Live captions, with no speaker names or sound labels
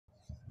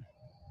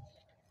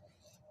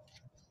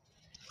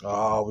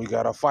Oh, we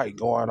got a fight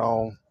going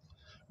on.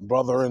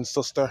 Brother and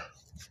sister,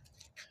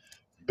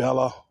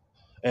 Bella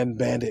and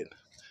Bandit.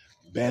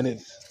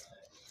 Bandit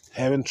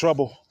having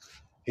trouble.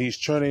 He's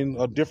turning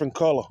a different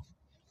color.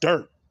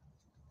 Dirt.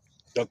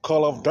 The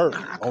color of dirt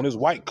on his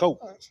white coat.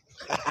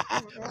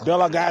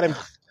 Bella got him.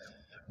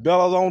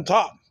 Bella's on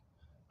top.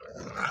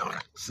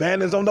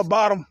 Bandit's on the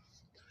bottom.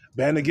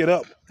 Bandit get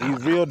up.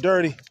 He's real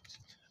dirty.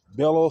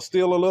 Bella's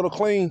still a little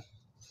clean.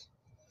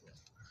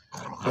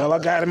 Bella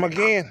got him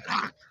again.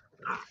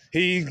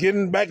 He's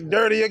getting back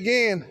dirty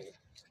again.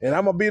 And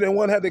I'm going to be the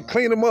one that had to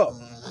clean him up.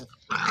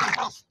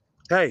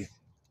 Hey,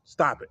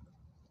 stop it.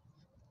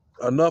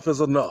 Enough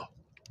is enough.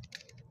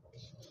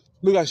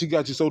 Look how she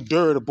got you so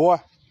dirty, boy.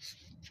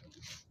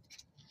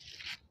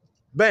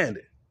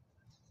 Bandit.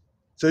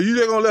 So you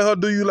just going to let her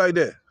do you like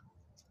that?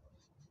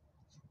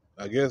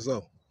 I guess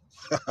so.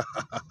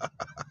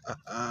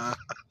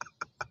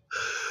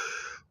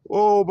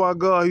 Oh, my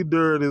God. He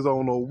dirty as I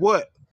don't know what.